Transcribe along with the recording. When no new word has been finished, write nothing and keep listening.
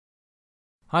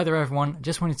Hi there everyone,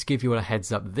 just wanted to give you all a heads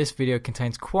up that this video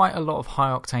contains quite a lot of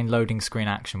high octane loading screen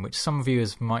action which some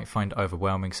viewers might find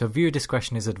overwhelming, so viewer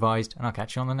discretion is advised and I'll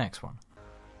catch you on the next one.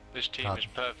 This team is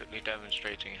perfectly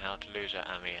demonstrating how to lose at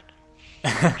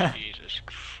Amiens. Jesus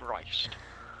Christ.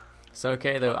 It's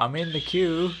okay though, I'm in the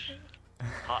queue.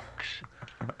 Hucks.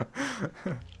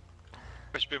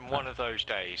 It's been one of those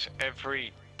days.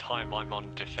 Every time I'm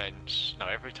on defense,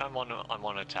 every time I'm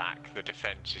on attack, the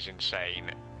defense is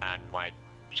insane and my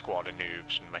squad are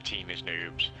noobs and my team is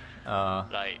noobs.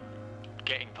 Like,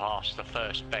 getting past the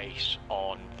first base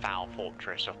on Foul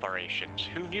Fortress operations,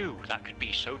 who knew that could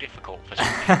be so difficult for some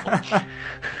people?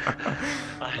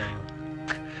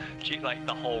 Like,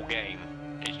 the whole game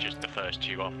is just the first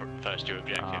two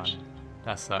objectives.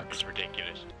 That sucks. It's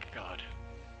ridiculous. God.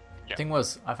 The thing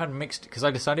was, I've had mixed, because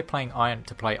I decided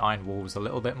to play Iron Walls a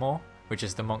little bit more, which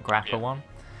is the Montgrappa one,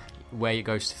 where it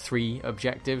goes to 3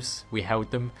 objectives. We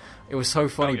held them. It was so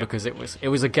funny because it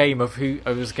was a game of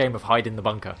hide in the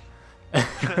bunker.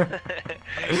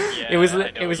 It was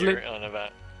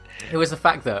the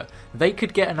fact that they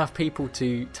could get enough people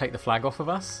to take the flag off of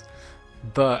us,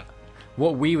 but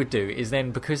what we would do is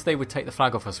then, because they would take the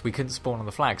flag off us, we couldn't spawn on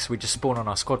the flag, so we'd just spawn on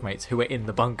our squad mates who were in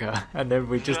the bunker, and then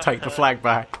we'd just take the flag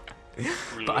back.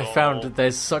 But I found that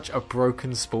there's such a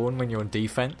broken spawn when you're on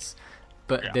defense,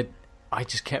 but I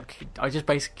just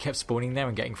basically kept spawning there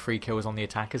and getting free kills on the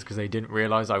attackers because they didn't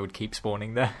realize I would keep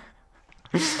spawning there.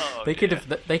 They could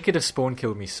have spawn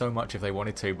killed me so much if they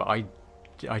wanted to, but I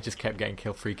just kept getting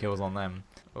free kills on them.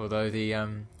 Although the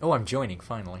I'm joining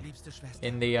finally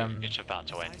in the It's about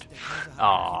to end.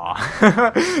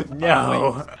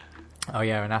 No. Oh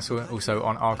yeah, and that's also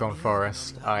on Argonne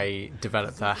Forest. I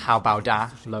developed a How Bao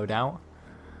Da loadout.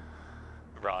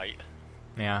 Right.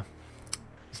 Yeah.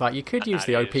 It's like you could use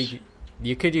the OP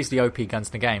guns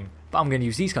in the game, but I'm going to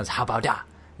use these guns. How Bao Da.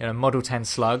 Model 10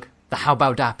 slug, the How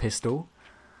Bao Da pistol,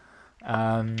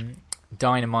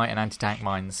 dynamite and anti-tank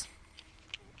mines.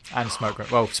 And smoke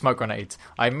grenades.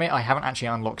 I admit I haven't actually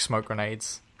unlocked smoke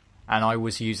grenades, and I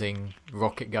was using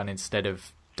rocket gun instead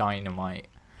of dynamite.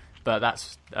 But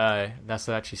that's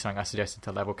actually something I suggested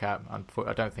to Level Cap.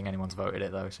 I don't think anyone's voted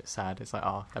it though, so it's sad. It's like,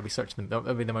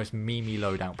 that'd be the most memey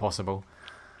loadout possible.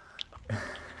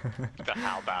 The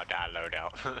How About That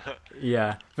loadout.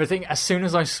 Yeah, but the thing, as soon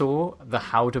as I saw the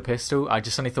Howder pistol, I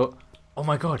just suddenly thought, oh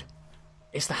my god,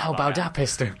 it's the How About That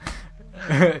pistol.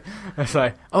 It's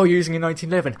like, oh, you're using a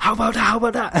 1911. How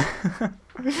about that?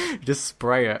 Just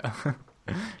spray it.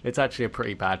 It's actually a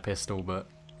pretty bad pistol, but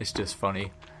it's just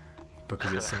funny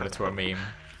because it's similar to a meme.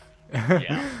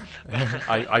 Yeah.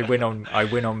 I win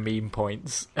on meme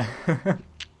points.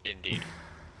 Indeed.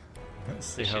 Let's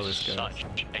see how this goes. Such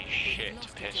a shit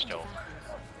pistol.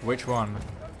 Which one?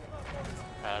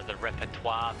 The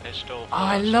repertoire pistol. Oh,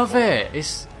 I love it.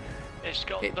 It's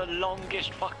got the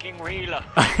longest fucking reload.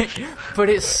 But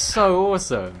it's so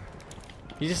awesome.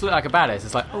 You just look like a badass.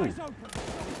 It's like, ooh.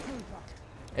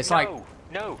 It's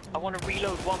No, I want to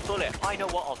reload one bullet. I know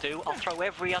what I'll do. I'll throw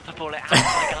every other bullet out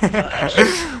of my gun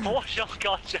first. What's your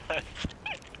concept?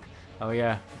 Oh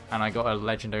yeah, and I got a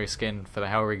legendary skin for the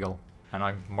Hellregal, and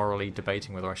I'm morally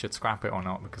debating whether I should scrap it or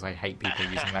not because I hate people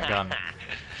using that gun.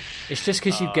 It's just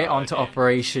because you get onto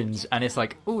operations and it's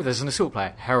like, ooh, there's an assault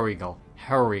player. Hellregal.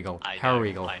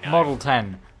 Model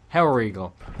 10.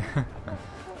 Hellregal.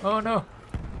 Oh no.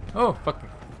 Oh, fuck.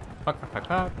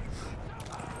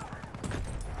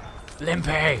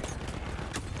 Limpy!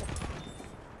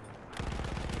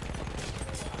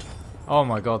 Oh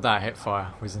my god, that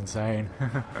hipfire was insane.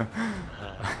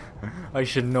 I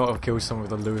should not have killed someone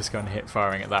with a Lewis gun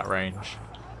hip-firing at that range.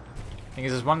 The thing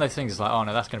is, it's one of those things, it's like, oh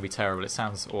no, that's going to be terrible, it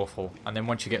sounds awful. And then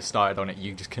once you get started on it,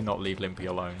 you just cannot leave Limpy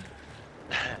alone.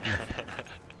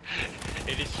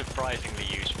 It is surprisingly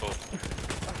useful.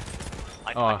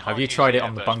 Have you tried it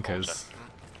on the bunkers?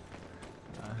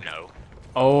 No.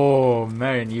 Oh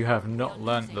man, you have not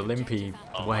learnt the Limpy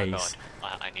ways. My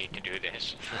God. I need to do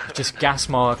this. Just gas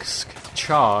mask,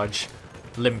 charge,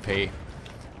 Limpy,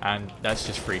 and that's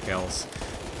just 3 kills.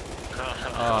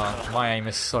 My aim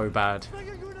is so bad. We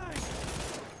have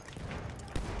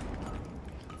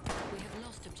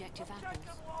lost objective apples.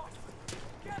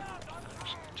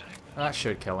 That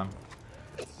should kill him.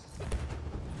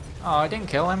 Oh, I didn't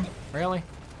kill him. Really?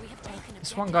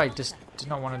 This one guy just did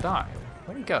not want to die.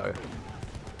 Where'd he go?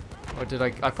 Or did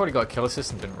I probably got a kill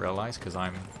assist and didn't realise because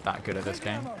I'm that good at this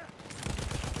game.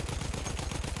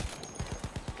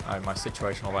 Oh, my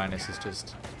situational awareness is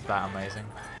just that amazing.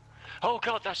 Oh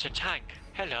god, that's a tank.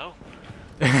 Hello.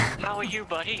 How are you,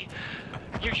 buddy?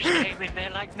 You just came in there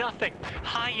like nothing.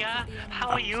 Hiya.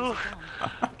 How are you?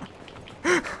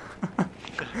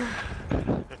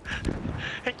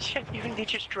 he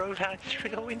just drove out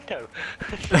through the window.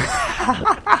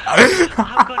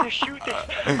 I'm gonna shoot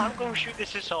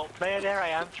this assault player. There I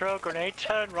am. Throw a grenade.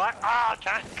 Turn right. Ah,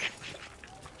 tank.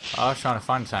 I was trying to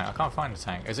find a tank. I can't find a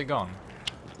tank. Is it gone?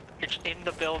 It's in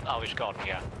the build. Oh, it's gone.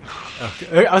 Yeah.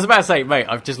 Okay. I was about to say, mate.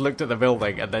 I've just looked at the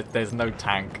building and there's no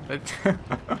tank.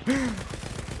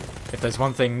 If there's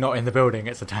one thing not in the building,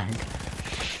 it's a tank.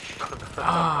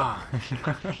 Ah.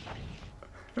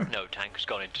 No, tank's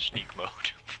gone into sneak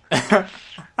mode.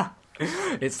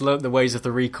 It's learnt the ways of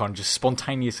the recon, just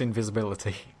spontaneous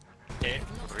invisibility. It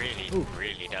really,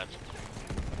 really does.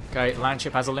 Okay,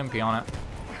 landship has a Limpy on it.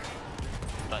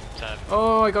 But,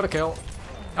 oh, I got a kill.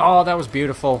 Oh, that was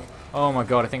beautiful. Oh my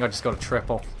god, I think I just got a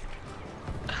triple.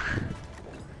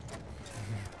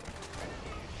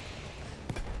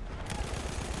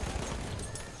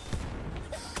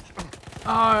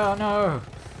 Oh no!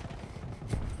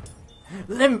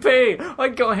 Limpy! I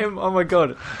got him! Oh my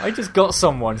god. I just got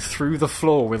someone through the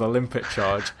floor with a limpet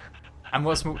charge. And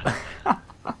what's more...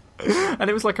 and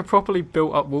it was like a properly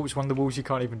built up wall, one of the walls you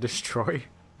can't even destroy.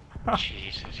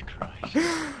 Jesus Christ.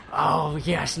 Oh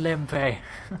yes, Limpy!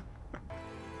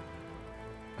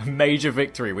 Major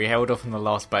victory, we held off in the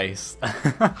last base.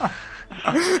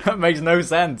 That makes no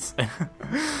sense.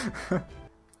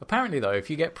 Apparently though, if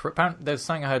you get... there's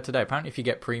something I heard today, apparently if you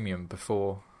get premium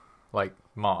before, like,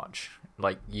 March,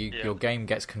 like, your game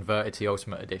gets converted to the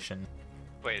Ultimate Edition.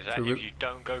 Wait, is that if you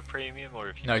don't go premium, or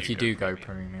if you No, do if you go do go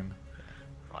premium? premium.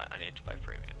 Right, I need to buy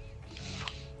premium.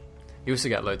 You also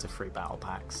get loads of free battle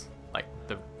packs, like,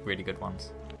 the really good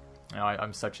ones. You know,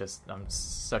 I'm such a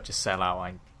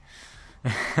sellout,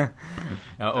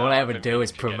 all I ever do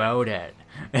is promote it.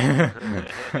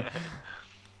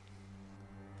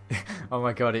 Oh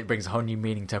my god, it brings a whole new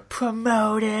meaning to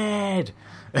promoted!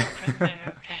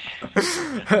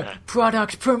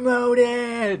 Product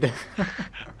promoted!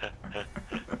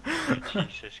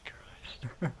 Jesus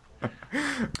Christ.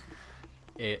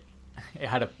 It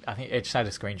had I think it just had a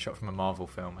screenshot from a Marvel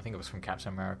film. I think it was from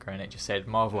Captain America, and it just said,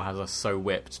 Marvel has us so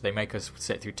whipped, they make us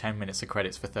sit through 10 minutes of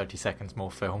credits for 30 seconds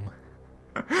more film.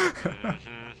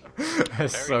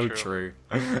 It's so true.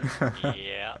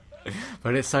 Yeah.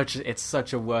 But it's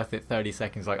such a worth it 30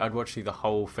 seconds. Like, I'd watch through the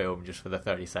whole film just for the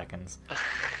 30 seconds.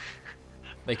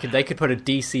 They could put a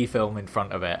DC film in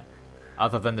front of it,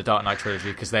 other than the Dark Knight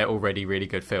trilogy, because they're already really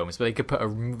good films. But they could put a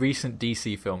recent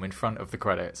DC film in front of the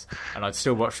credits, and I'd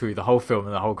still watch through the whole film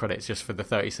and the whole credits just for the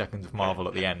 30 seconds of Marvel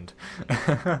at the end.